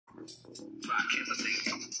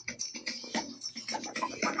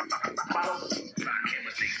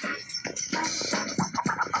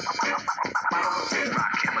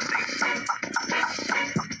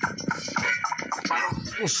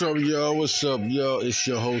What's up, y'all? What's up, y'all? It's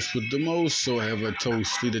your host with the most. So I have a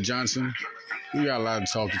toast, Lita Johnson. We got a lot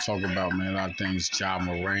of talk about, man. A lot of things. Ja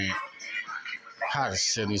Morant, how the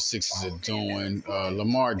 76ers are doing.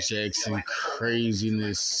 Lamar Jackson,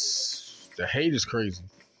 craziness. The hate is crazy.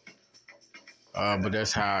 But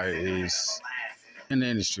that's how it is in the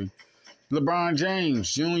industry. LeBron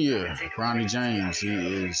James Jr., Bronny James,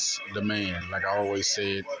 he is the man. Like I always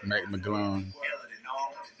said, Mac McGlone.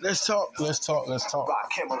 Let's talk.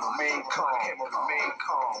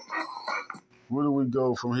 Where do we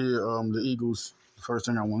go from here? The Eagles. The first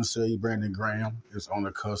thing I want to say, Brandon Graham is on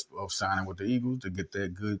the cusp of signing with the Eagles to get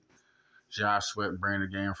that good Josh Sweat Brandon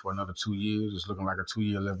Graham for another 2 years. It's looking like a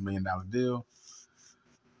 2-year, $11 million deal.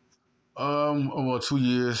 Well, 2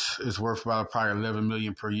 years is worth about probably $11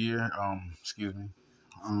 million per year.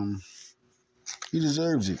 He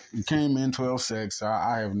deserves it. He came in 12 sacks.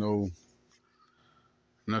 I have nothing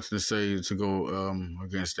to say to go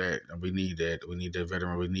against that. We need that. We need that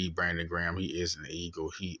veteran. We need Brandon Graham. He is an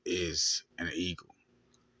Eagle.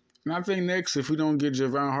 And I think next, if we don't get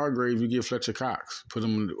Javon Hargrave, you get Fletcher Cox. Put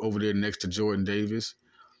him over there next to Jordan Davis,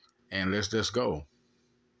 and let's go.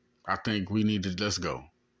 I think we need to let's go.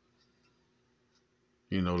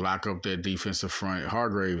 Lock up that defensive front.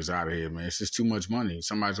 Hargrave is out of here, man. It's just too much money.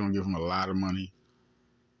 Somebody's going to give him a lot of money.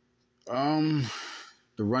 The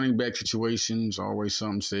running back situation is always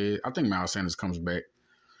something said. I think Miles Sanders comes back.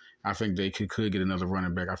 I think they could get another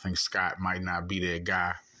running back. I think Scott might not be that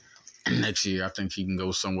guy next year. I think he can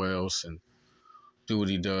go somewhere else and do what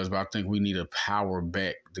he does. But I think we need a power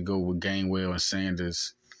back to go with Gainwell and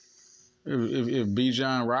Sanders. If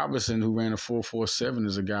Bijan Robinson, who ran a 4.47,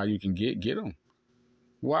 is a guy you can get him.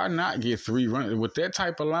 Why not get 3 runners with that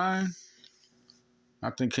type of line?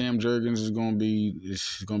 I think Cam Jurgens is going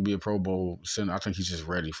to be a Pro Bowl center. I think he's just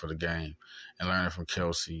ready for the game and learning from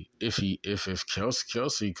Kelsey. If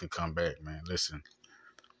Kelsey could come back, man. Listen,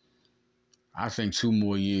 I think 2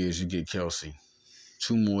 more years you get Kelsey.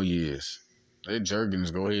 2 more years. Let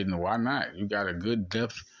Jurgens go ahead and why not? You got a good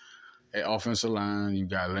depth at offensive line. You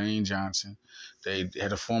got Lane Johnson. They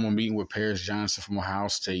had a formal meeting with Paris Johnson from Ohio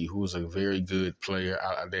State, who was a very good player.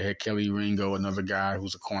 They had Kelly Ringo, another guy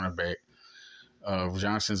who's a cornerback.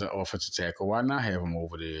 Johnson's an offensive tackle. Why not have him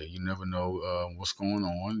over there? You never know what's going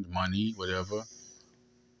on, money, whatever.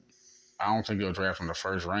 I don't think they'll draft him the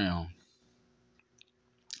first round.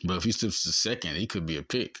 But if he steps to second, he could be a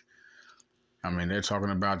pick. I mean, they're talking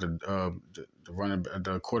about the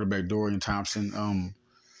quarterback Dorian Thompson.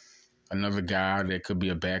 Another guy that could be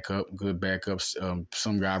a backup, good backup.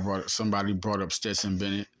 Somebody brought up Stetson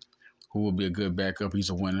Bennett, who will be a good backup. He's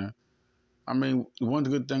a winner. I mean, one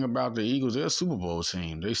good thing about the Eagles, they're a Super Bowl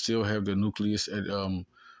team. They still have the nucleus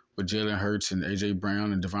with Jalen Hurts and A.J.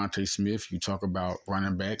 Brown and Devontae Smith. You talk about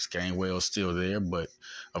running backs, Gainwell's still there, but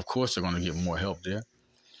of course they're going to get more help there.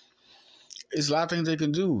 It's a lot of things they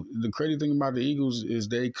can do. The crazy thing about the Eagles is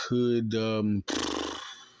they could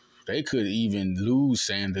even lose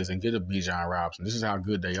Sanders and get a Bijan Robinson. This is how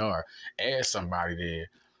good they are. Add somebody there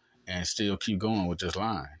and still keep going with this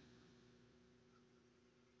line.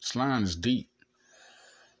 This line is deep.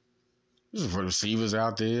 There's receivers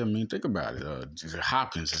out there. I mean, think about it.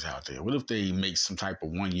 Hopkins is out there. What if they make some type of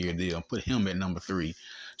 1-year deal and put him at number 3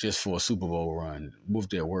 just for a Super Bowl run? What if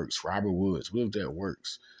that works? Robert Woods. What if that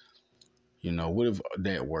works? What if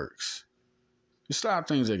that works? There's a lot of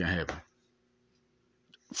things that can happen.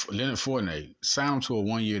 Leonard Fournette, sign him to a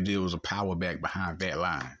 1-year deal as a power back behind that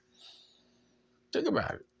line. Think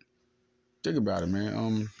about it,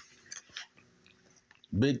 man.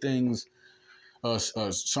 Big things.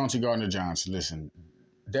 Chauncey Gardner-Johnson, listen,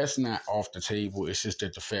 that's not off the table. It's just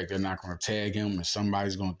that the fact they're not going to tag him and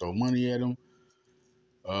somebody's going to throw money at him.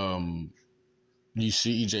 You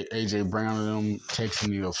see A.J. Brown and them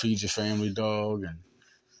texting, feed your family, dog.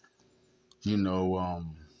 And,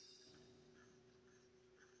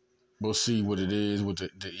 we'll see what it is, what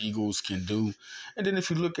the Eagles can do. And then if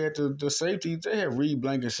you look at the safeties, they have Reed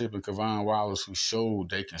Blankenship and Kevon Wallace who showed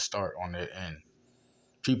they can start on that end.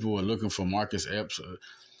 People are looking for Marcus Epps.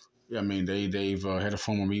 They've had a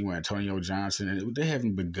formal meeting with Antonio Johnson, and they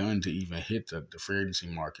haven't begun to even hit the free agency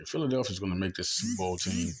market. Philadelphia's going to make this Super Bowl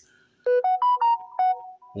team.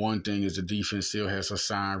 One thing is the defense still has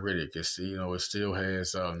Hassan Riddick. It still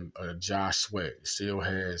has Josh Sweat. It still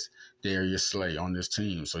has Darius Slay on this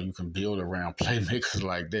team, so you can build around playmakers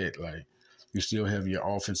like that. Like you still have your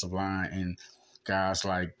offensive line and guys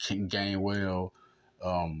like King Gainwell,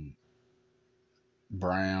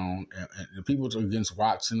 Brown, and the people against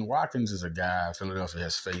Watson. Watkins is a guy Philadelphia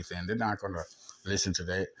has faith in. They're not going to listen to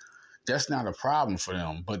that. That's not a problem for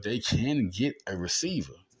them, but they can get a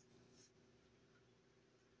receiver.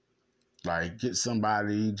 Like, get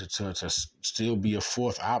somebody to still be a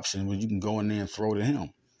fourth option where you can go in there and throw to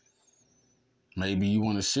him. Maybe you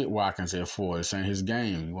want to sit Watkins at 4. This ain't his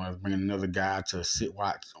game. You want to bring another guy to sit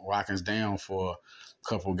Watkins down for a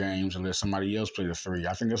couple games and let somebody else play the 3.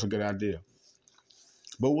 I think that's a good idea.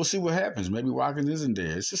 But we'll see what happens. Maybe Watkins isn't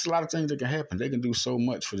there. It's just a lot of things that can happen. They can do so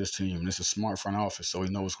much for this team. And it's a smart front office, so we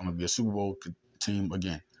know it's going to be a Super Bowl team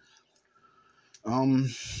again.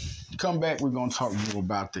 Come back, we're going to talk more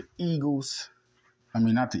about the Eagles. I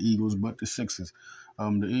mean, not the Eagles, but the Sixers.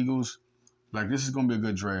 The Eagles, like, this is going to be a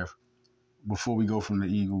good draft. Before we go from the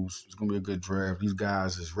Eagles, it's going to be a good draft. These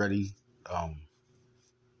guys is ready.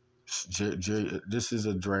 This is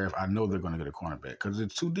a draft. I know they're going to get a cornerback because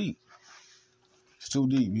it's too deep. It's too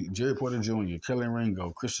deep. Jerry Porter Jr., Kelly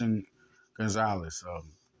Ringo, Christian Gonzalez,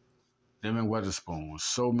 Devin Weatherspoon.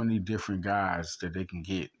 So many different guys that they can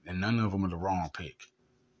get, and none of them are the wrong pick.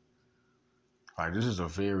 Like, this is a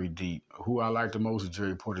very deep. Who I like the most is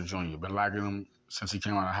Jerry Porter Jr. Been liking him since he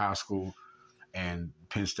came out of high school, and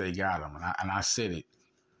Penn State got him. And I said it.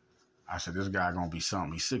 I said, this guy going to be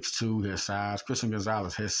something. He's 6'2", has size. Christian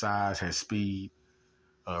Gonzalez has size, has speed.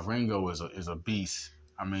 Ringo is a beast.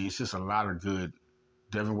 I mean, it's just a lot of good.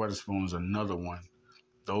 Devin Weatherspoon is another one.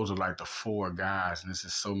 Those are like the 4 guys, and there's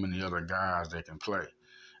just so many other guys that can play.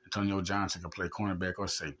 Antonio Johnson can play cornerback or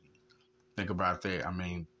safety. Think about that. I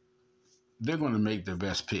mean, they're going to make the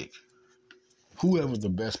best pick. Whoever the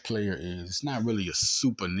best player is, it's not really a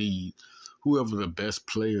super need. Whoever the best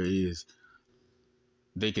player is,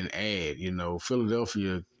 they can add. You know,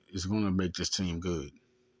 Philadelphia is going to make this team good.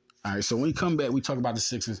 All right, so when we come back, we talk about the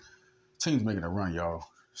Sixers. Team's making a run, y'all.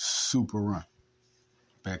 Super run.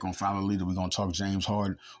 Back on Follow Leader, we're going to talk James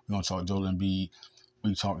Harden. We're going to talk Joel Embiid.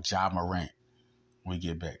 We talk Ja Morant when we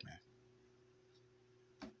get back, man.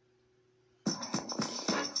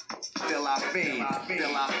 Feel our fade.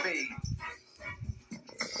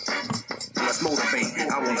 Let's motivate.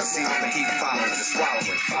 I want to see the heat following, the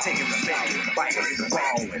swallowing, taking the bait, biting the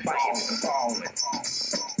balling.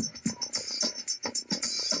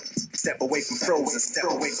 Step away from frozen.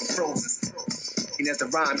 And as the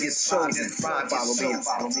rhyme is chosen, follow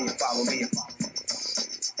me.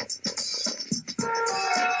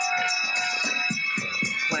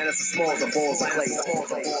 Planets are small, the balls of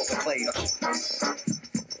clay.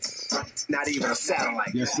 Not even a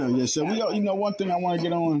satellite. Yes, sir. One thing I want to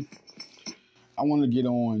get on. I want to get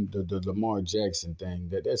on the Lamar Jackson thing.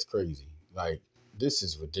 That's crazy. Like, this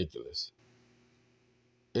is ridiculous.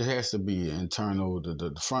 It has to be internal.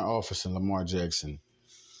 The front office and Lamar Jackson.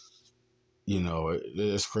 You know,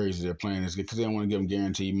 it's crazy they're playing this because they don't want to give them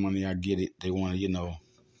guaranteed money. I get it. They want to,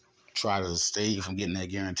 try to stay from getting that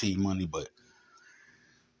guaranteed money. But,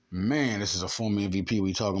 man, this is a former MVP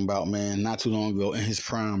we talking about, man. Not too long ago in his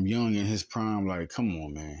prime, young in his prime. Like, come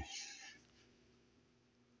on, man.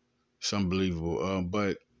 It's unbelievable.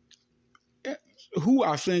 But who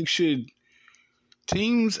I think should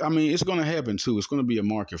teams, I mean, it's going to happen, too. It's going to be a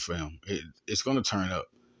market for him. It's going to turn up.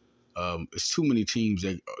 It's too many teams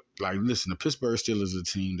that, like, listen, the Pittsburgh Steelers is a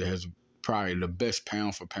team that has probably the best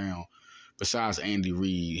pound for pound besides Andy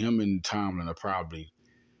Reid. Him and Tomlin are probably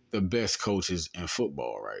the best coaches in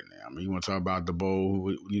football right now. I mean, you want to talk about the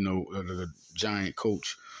the giant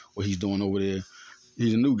coach, what he's doing over there.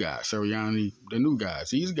 He's a new guy. Sirianni, the new guys.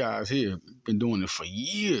 These guys here been doing it for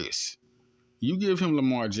years. You give him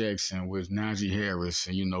Lamar Jackson with Najee Harris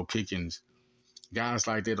and, Pickens, guys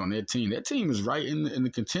like that on that team. That team is right in the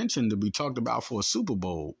contention to be talked about for a Super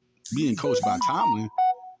Bowl, being coached by Tomlin.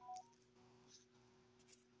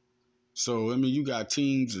 So, I mean, you got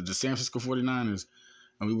teams, the San Francisco 49ers,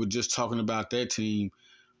 and we were just talking about that team.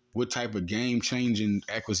 What type of game-changing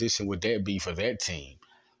acquisition would that be for that team?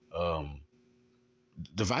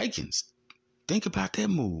 The Vikings. Think about that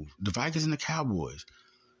move. The Vikings and the Cowboys.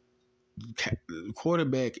 The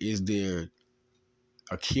quarterback is their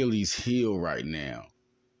Achilles heel right now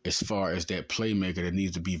as far as that playmaker that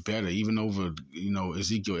needs to be better. Even over,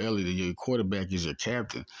 Ezekiel Elliott, your quarterback is your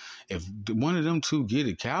captain. If one of them two get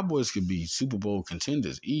it, Cowboys could be Super Bowl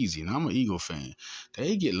contenders easy. And I'm an Eagle fan.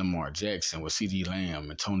 They get Lamar Jackson with CeeDee Lamb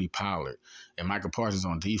and Tony Pollard and Michael Parsons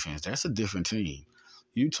on defense. That's a different team.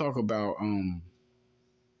 You talk about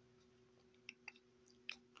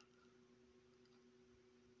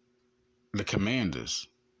the Commanders.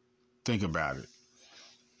 Think about it.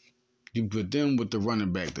 You put them with the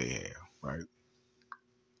running back they have, right?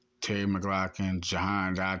 Terry McLaughlin,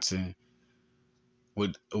 Jahan Dotson,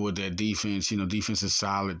 with that defense, defense is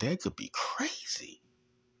solid. That could be crazy.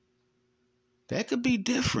 That could be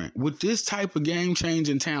different. With this type of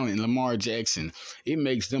game-changing talent, Lamar Jackson, it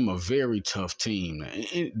makes them a very tough team.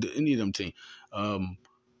 Any of them teams.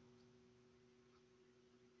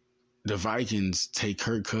 The Vikings take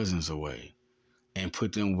Kirk Cousins away and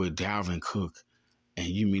put them with Dalvin Cook. And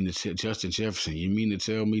you mean to tell Justin Jefferson, you mean to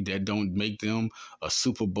tell me that don't make them a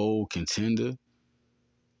Super Bowl contender?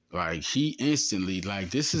 Like, he instantly,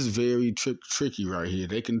 this is very tricky right here.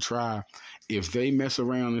 They can try, if they mess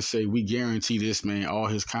around and say, we guarantee this man all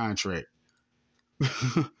his contract.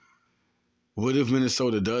 What if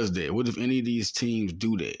Minnesota does that? What if any of these teams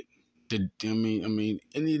do that?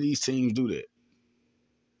 Any of these teams do that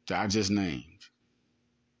I just named?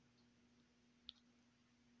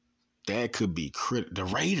 That could be The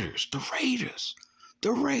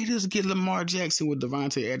Raiders get Lamar Jackson with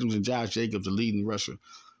Devontae Adams and Josh Jacobs, the leading rusher.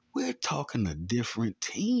 We're talking a different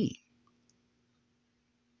team.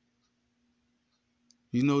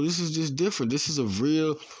 This is just different. This is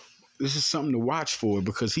something to watch for,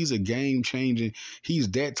 because he's a game-changing.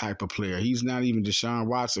 He's that type of player. He's not even Deshaun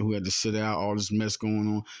Watson, who had to sit out, all this mess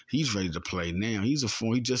going on. He's ready to play now. He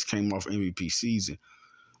just came off MVP season.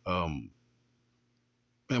 And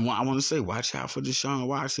I want to say, watch out for Deshaun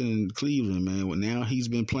Watson in Cleveland, man. Well, now he's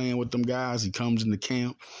been playing with them guys. He comes into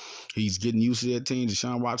camp. He's getting used to that team.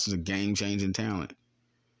 Deshaun Watson's a game-changing talent.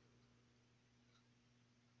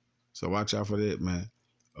 So watch out for that, man.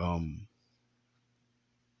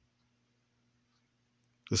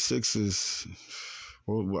 The Sixers,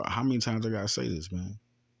 well, how many times I got to say this, man?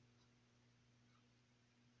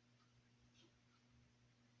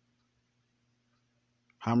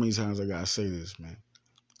 How many times I got to say this, man?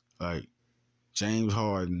 Like, James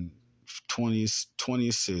Harden, 20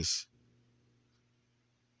 assists,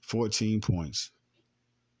 14 points,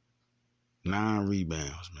 9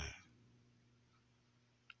 rebounds, man.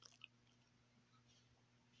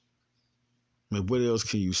 Man, what else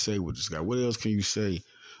can you say with this guy? What else can you say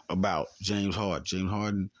about James Harden? James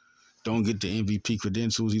Harden don't get the MVP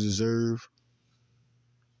credentials he deserves.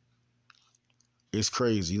 It's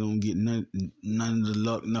crazy. He don't get none of the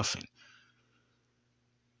luck, nothing.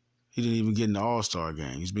 He didn't even get in the All-Star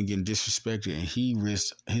game. He's been getting disrespected, and he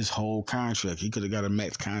risked his whole contract. He could have got a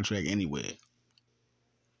max contract anywhere.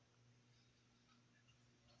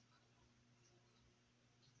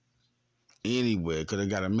 Anywhere. Could have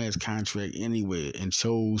got a max contract anywhere and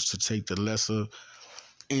chose to take the lesser.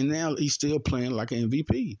 And now he's still playing like an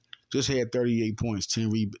MVP. Just had 38 points,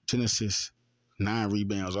 10 assists, 9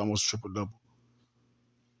 rebounds, almost triple-double.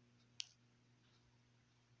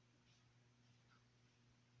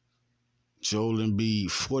 Joel Embiid,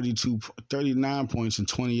 39 points in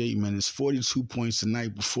 28 minutes, 42 points the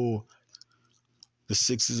night before. The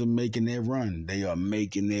Sixers are making their run. They are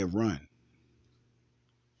making their run.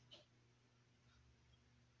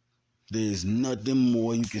 There's nothing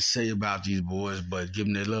more you can say about these boys but give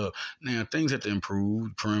them their love. Now, things have to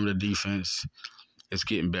improve. Perimeter defense is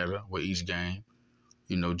getting better with each game.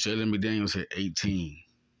 Jalen McDaniels had 18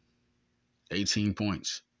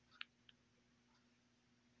 points.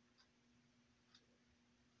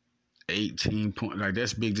 18 points. Like,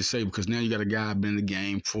 that's big to say, because now you got a guy been in the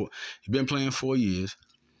game he's been playing 4 years.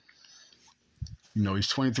 He's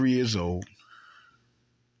 23 years old.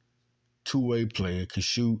 Two-way player, can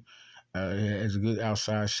shoot, has a good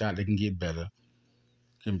outside shot that can get better,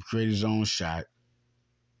 can create his own shot.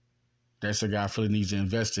 That's a guy Philly needs to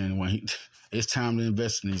invest in when it's time to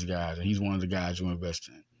invest in these guys, and he's one of the guys you invest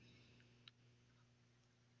in.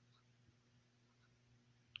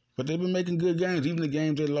 But they've been making good games, even the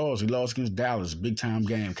games they lost. He lost against Dallas, big-time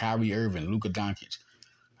game. Kyrie Irving, Luka Doncic.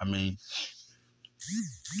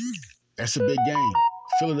 That's a big game.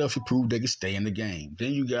 Philadelphia proved they could stay in the game.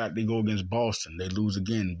 Then they go against Boston. They lose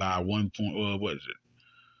again by 1 point. What is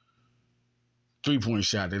it? 3-point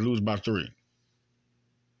shot. They lose by 3.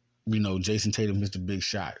 Jason Tatum missed a big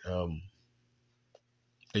shot.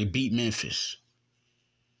 They beat Memphis.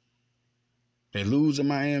 They lose in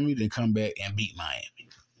Miami. They come back and beat Miami.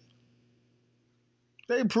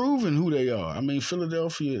 They proven who they are.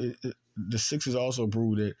 Philadelphia, the Sixers also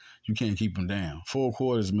proved that you can't keep them down. 4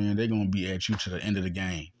 quarters, man, they're going to be at you to the end of the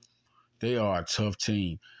game. They are a tough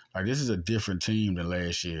team. Like, this is a different team than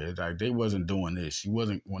last year. Like, they wasn't doing this.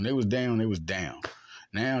 When they was down, they was down.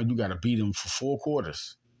 Now you got to beat them for 4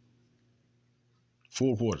 quarters.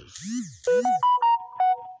 4 quarters.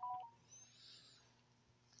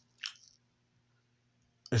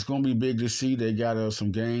 It's going to be big to see. They got some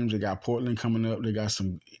games. They got Portland coming up. They got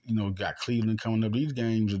got Cleveland coming up. These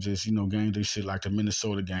games are just, games they should, like the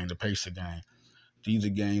Minnesota game, the Pacer game. These are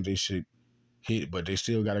games they should hit, but they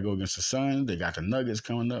still got to go against the Suns. They got the Nuggets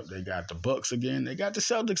coming up. They got the Bucks again. They got the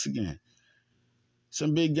Celtics again.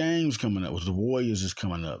 Some big games coming up. The Warriors is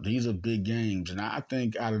coming up. These are big games, and I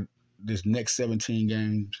think out of this next 17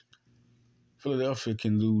 games, Philadelphia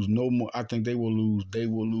can lose no more. I think they will lose. They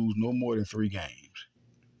will lose no more than 3 games.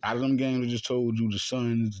 Out of them games I just told you, the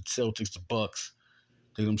Suns, the Celtics, the Bucks.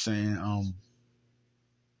 You know what I'm saying?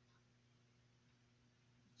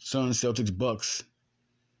 Suns, Celtics, Bucks,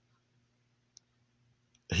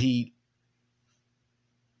 Heat.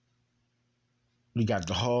 We got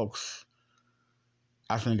the Hawks.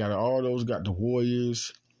 I think out of all those, got the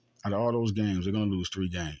Warriors. Out of all those games, they're gonna lose 3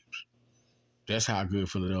 games. That's how good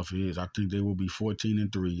Philadelphia is. I think they will be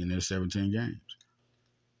 14-3 in their 17 games,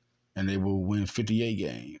 and they will win 58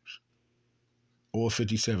 games or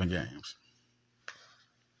 57 games.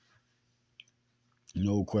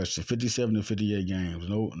 No question. 57 to 58 games.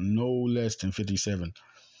 No less than 57.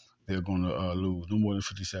 They're gonna lose. No more than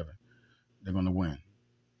 57. They're gonna win.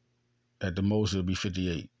 At the most, it'll be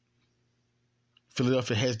 58.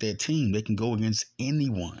 Philadelphia has that team. They can go against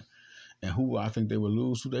anyone. And who I think they would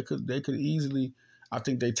lose to, they could easily. I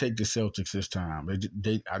think they take the Celtics this time.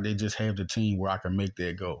 They just have the team where I can make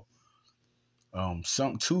that go.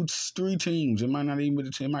 3 teams. It might not even be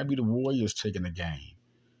the team. It might be the Warriors taking the game.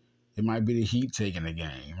 It might be the Heat taking the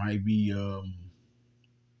game. It might be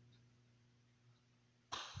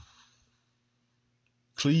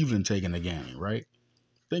Cleveland taking the game. Right?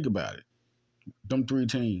 Think about it. Them 3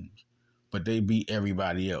 teams, but they beat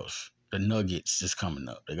everybody else. The Nuggets is coming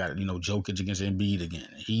up. They got, Jokic against Embiid again.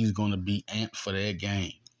 He's going to be amped for that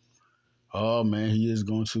game. Oh, man, he is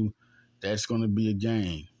going to. That's going to be a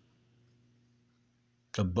game.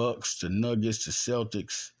 The Bucks, the Nuggets, the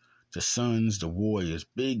Celtics, the Suns, the Warriors.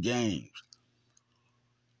 Big games.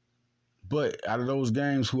 But out of those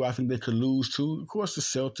games, who I think they could lose to, of course, the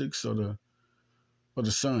Celtics or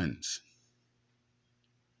the Suns.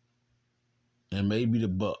 And maybe the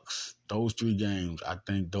Bucks. Those 3 games, I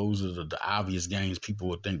think those are the obvious games people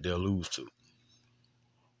would think they'll lose to.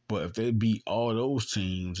 But if they beat all those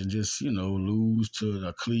teams and just, lose to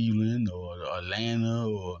the Cleveland or the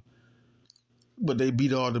Atlanta but they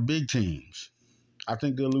beat all the big teams, I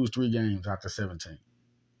think they'll lose 3 games after 17.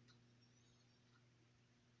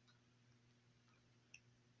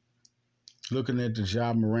 Looking at the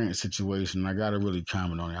Ja Morant situation, I got to really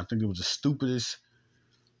comment on it. I think it was the stupidest.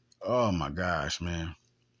 Oh, my gosh, man.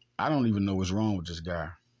 I don't even know what's wrong with this guy.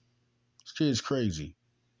 This kid's crazy.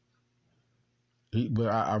 But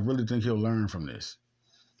I really think he'll learn from this.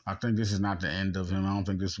 I think this is not the end of him. I don't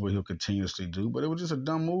think this is what he'll continuously do. But it was just a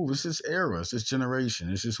dumb move. It's this era. It's this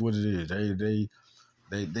generation. It's just what it is.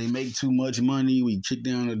 They make too much money. We kick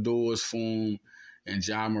down the doors for them. And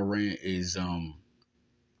Ja Morant is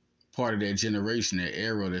part of that generation, that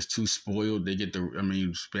era that's too spoiled. They get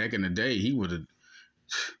back in the day, he would have.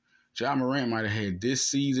 Ja Morant might have had this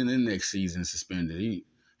season and next season suspended.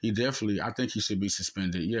 He definitely, I think he should be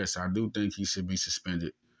suspended. Yes, I do think he should be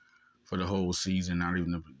suspended for the whole season, not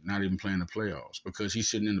even playing the playoffs, because he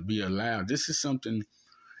shouldn't be allowed. This is something,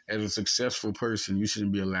 as a successful person, you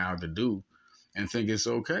shouldn't be allowed to do and think it's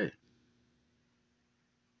okay.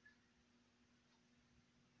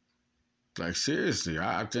 Like, seriously,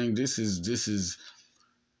 I think this is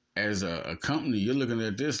as a company, you're looking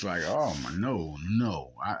at this like, oh my, no.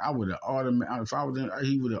 I would have automatically, if I was in,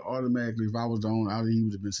 he would have automatically, if I was the owner, he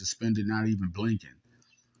would have been suspended, not even blinking.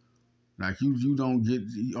 Like, you don't get,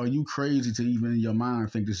 are you crazy to even in your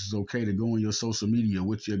mind think this is okay to go on your social media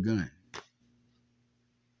with your gun?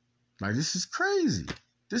 Like, this is crazy.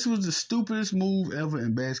 This was the stupidest move ever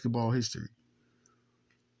in basketball history.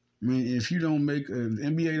 I mean, if you don't make, the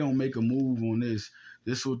NBA don't make a move on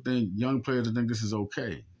this will think, young players will think this is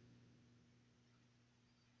okay.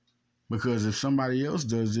 Because if somebody else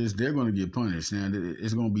does this, they're going to get punished. Now,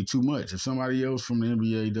 it's going to be too much. If somebody else from the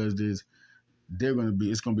NBA does this,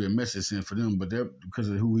 it's going to be a message sent for them. But because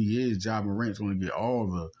of who he is, Ja Morant's going to get all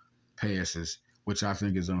the passes, which I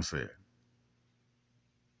think is unfair.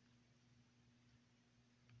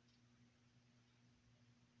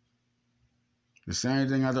 The same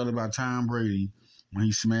thing I thought about Tom Brady when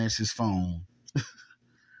he smashed his phone.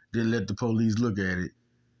 Didn't let the police look at it.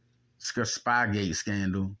 It's a Spygate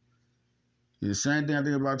scandal. The same thing I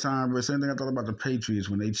think about Tom Brady. Same thing I thought about the Patriots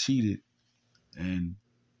when they cheated and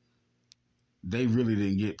they really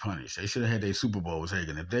didn't get punished. They should have had their Super Bowl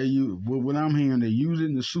taken. If they use what I'm hearing, they're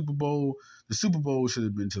using the Super Bowl should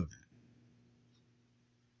have been taken.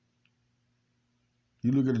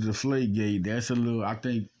 You look at the Deflategate, that's a little, I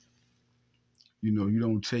think, you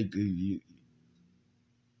don't take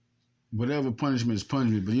whatever punishment is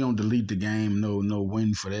punishment, but you don't delete the game. No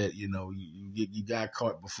win for that. You got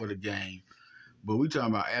caught before the game. But we talking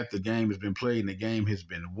about after the game has been played and the game has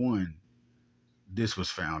been won. This was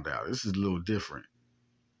found out. This is a little different.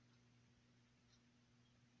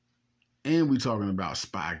 And we talking about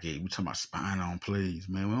Spygate. We talking about spying on plays,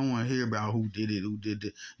 man. We don't want to hear about who did it, who did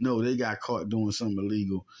it. No, they got caught doing something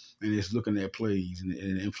illegal, and it's looking at plays and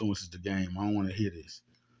it influences the game. I don't want to hear this.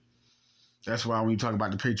 That's why when you talk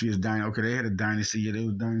about the Patriots dynasty, okay, they had a dynasty. Yeah, they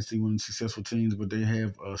was a dynasty, one of the successful teams, but they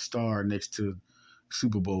have a star next to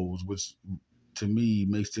Super Bowls, which to me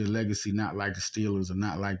makes their legacy not like the Steelers or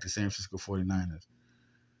not like the San Francisco 49ers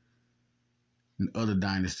and other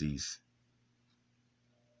dynasties.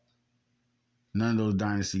 None of those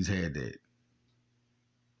dynasties had that.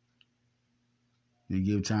 You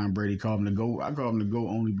give Tom Brady, call him the GOAT. I call him the GOAT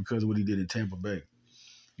only because of what he did in Tampa Bay.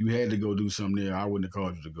 You had to go do something there. I wouldn't have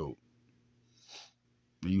called you the GOAT.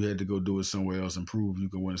 You had to go do it somewhere else and prove you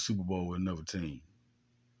can win a Super Bowl with another team.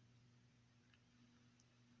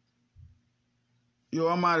 Yo,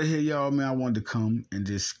 I'm out of here, y'all, man. I wanted to come and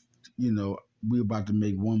just, we're about to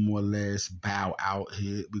make one more last bow out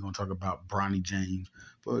here. We're going to talk about Bronny James.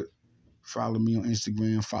 But follow me on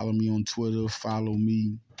Instagram. Follow me on Twitter. Follow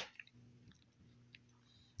me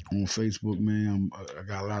on Facebook, man. I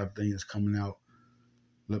got a lot of things coming out.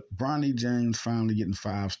 Look, Bronny James finally getting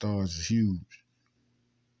 5 stars is huge.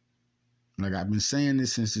 Like I've been saying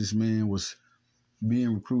this since this man was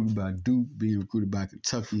being recruited by Duke, being recruited by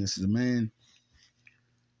Kentucky. And said, man,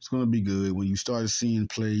 it's going to be good. When you started seeing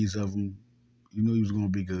plays of him, you knew he was going to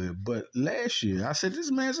be good. But last year, I said, this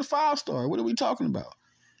man's a 5-star. What are we talking about?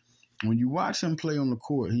 When you watch him play on the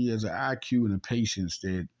court, he has an IQ and a patience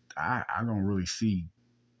that I don't really see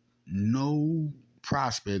no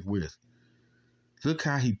prospect with. Look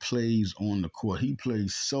how he plays on the court. He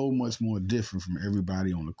plays so much more different from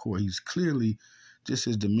everybody on the court. He's clearly just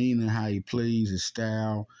his demeanor, how he plays, his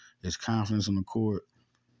style, his confidence on the court,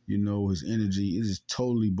 his energy. It is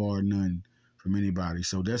totally bar none from anybody.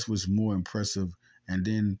 So that's what's more impressive. And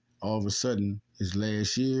then all of a sudden, his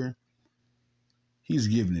last year, he's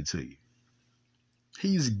giving it to you.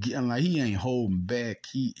 He's getting like he ain't holding back.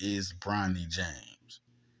 He is Bronny James.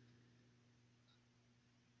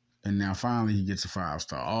 And now finally he gets a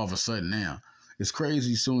 5-star. All of a sudden now. It's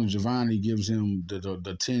crazy soon as Giovanni gives him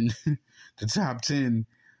the 10 the top 10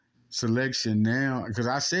 selection now. Because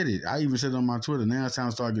I said it. I even said it on my Twitter. Now it's time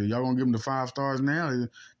to start getting. Y'all gonna give him the 5 stars now?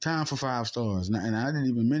 Time for 5 stars. And I didn't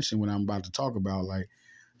even mention what I'm about to talk about. Like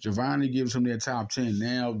Giovanni gives him that top 10.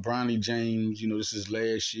 Now Bronny James, this is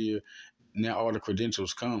last year. Now all the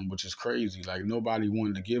credentials come, which is crazy. Like nobody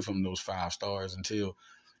wanted to give him those 5 stars until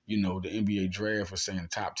the NBA draft was saying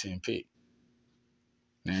top 10 pick.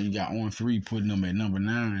 Now you got On3 putting them at number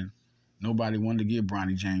 9. Nobody wanted to give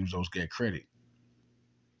Bronny James that credit.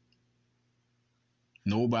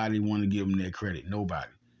 Nobody wanted to give him that credit.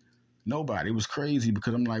 Nobody. It was crazy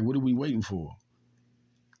because I'm like, what are we waiting for?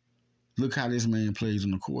 Look how this man plays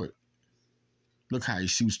on the court. Look how he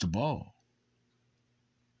shoots the ball.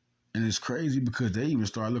 And it's crazy because they even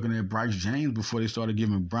started looking at Bryce James before they started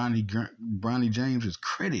giving Bronny James his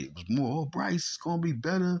credit. It was more, Bryce is going to be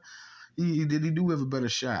better. He do have a better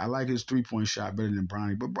shot. I like his 3-point shot better than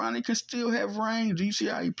Bronny. But Bronny can still have range. You see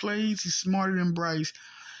how he plays? He's smarter than Bryce.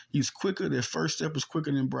 He's quicker. Their first step is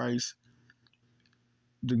quicker than Bryce.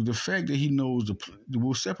 The fact that he knows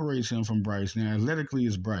what separates him from Bryce. Now, athletically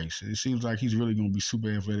is Bryce. It seems like he's really going to be super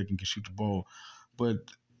athletic and can shoot the ball. But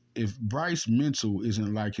if Bryce mental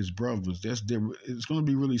isn't like his brothers, that's different. It's going to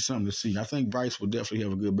be really something to see. I think Bryce will definitely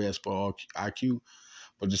have a good basketball IQ,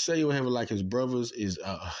 but to say he'll have it like his brothers is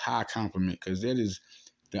a high compliment because that is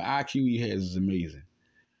the IQ he has is amazing.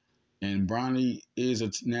 And Bronny is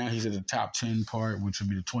now he's at the top 10 part, which will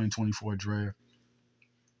be the 2024 draft.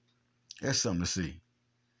 That's something to see.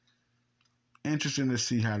 Interesting to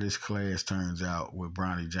see how this class turns out with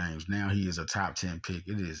Bronny James. Now he is a top 10 pick.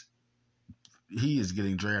 He is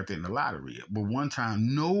getting drafted in the lottery. But one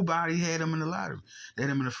time, nobody had him in the lottery. They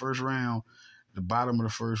had him in the first round, the bottom of the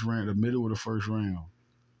first round, the middle of the first round.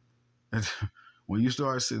 When you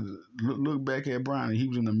start to look back at Bronny, he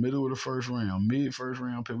was in the middle of the first round, mid-first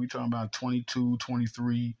round pick. We talking about 22,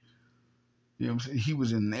 23. You know what I'm saying? He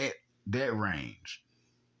was in that range.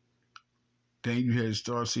 Then you had to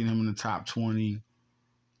start seeing him in the top 20.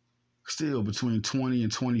 Still, between 20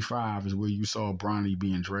 and 25 is where you saw Bronny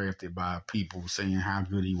being drafted by people saying how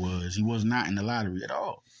good he was. He was not in the lottery at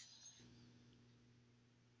all.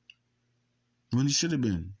 When he should have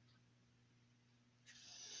been.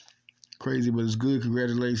 Crazy, but it's good.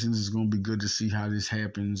 Congratulations. It's going to be good to see how this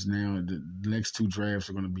happens now. The next 2 drafts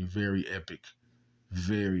are going to be very epic.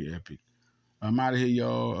 Very epic. I'm out of here,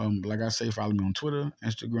 y'all. Like I say, follow me on Twitter,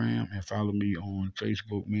 Instagram, and follow me on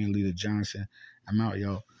Facebook, Man Leader Johnson. I'm out,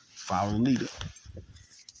 y'all. Follow the leader.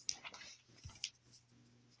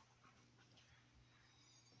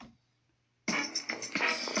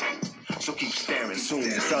 So keep staring, soon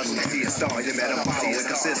you suddenly see a star. You better follow it,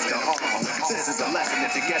 consistent. This is the lesson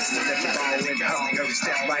if you're guessing it. If you're following, hurry,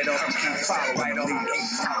 step right up and keep following the leader.